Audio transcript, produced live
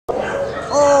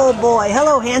Oh boy,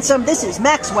 hello handsome, this is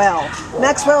Maxwell.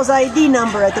 Maxwell's ID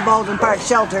number at the Baldwin Park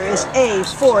shelter is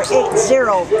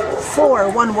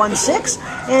A4804116,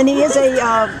 and he is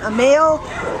a male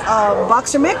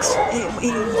boxer mix. I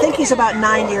think he's about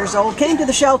 9 years old. Came to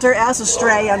the shelter as a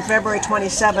stray on February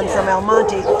 27th from El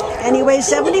Monte, and he weighs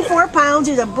 74 pounds.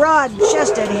 He's a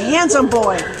broad-chested, handsome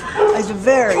boy. He's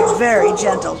very, very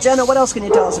gentle. Jenna, what else can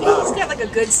you tell us about him? He's got like a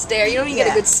good stare. You know when you get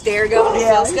a good stare going? It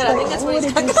feels good. I think that's what he's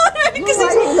got going on. Because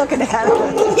he's looking at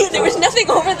him. There was nothing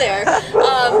over there.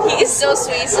 He is so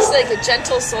sweet. He's just like a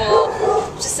gentle soul.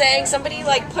 Just saying, somebody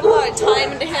like put a lot of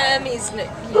time into him. He's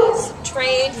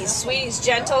trained, he's sweet, he's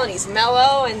gentle, and he's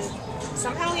mellow, and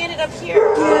somehow he ended up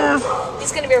here. Yeah.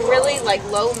 He's going to be a really like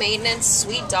low maintenance,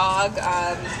 sweet dog.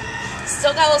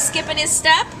 Still got a little skip in his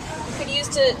step. Could use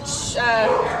to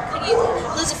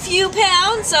lose a few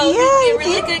pounds, so he'd be a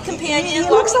really good companion. He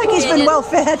looks like he's been well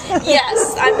fed.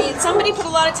 Yes, I mean somebody put a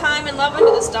lot of time and love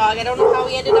into this dog. I don't know how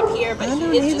he ended up here, but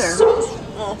he is just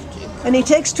so. And he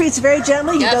takes treats very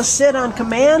gently. He does sit on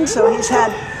command, so he's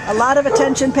had a lot of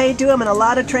attention paid to him and a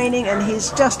lot of training, and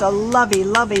he's just a lovey,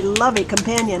 lovey, lovey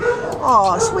companion.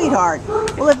 Oh, sweetheart.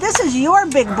 Well, if this is your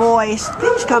big boy,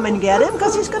 please come and get him,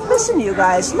 because he's good missing you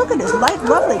guys. Look at his light,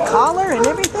 lovely collar and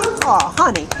everything. Oh,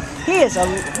 honey. He is a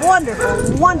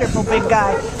wonderful, wonderful big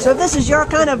guy. So if this is your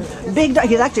kind of big dog,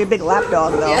 he's actually a big lap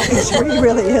dog, though. Yeah. He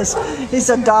really is. He's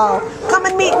a doll. Come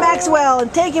and meet Maxwell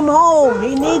and take him home.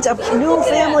 He needs a new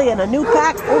family and a new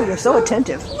pack. Oh, you're so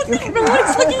attentive. You're looking at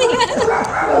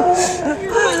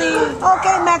You're funny.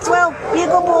 Okay, Maxwell, be a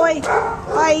good boy.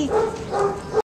 Bye.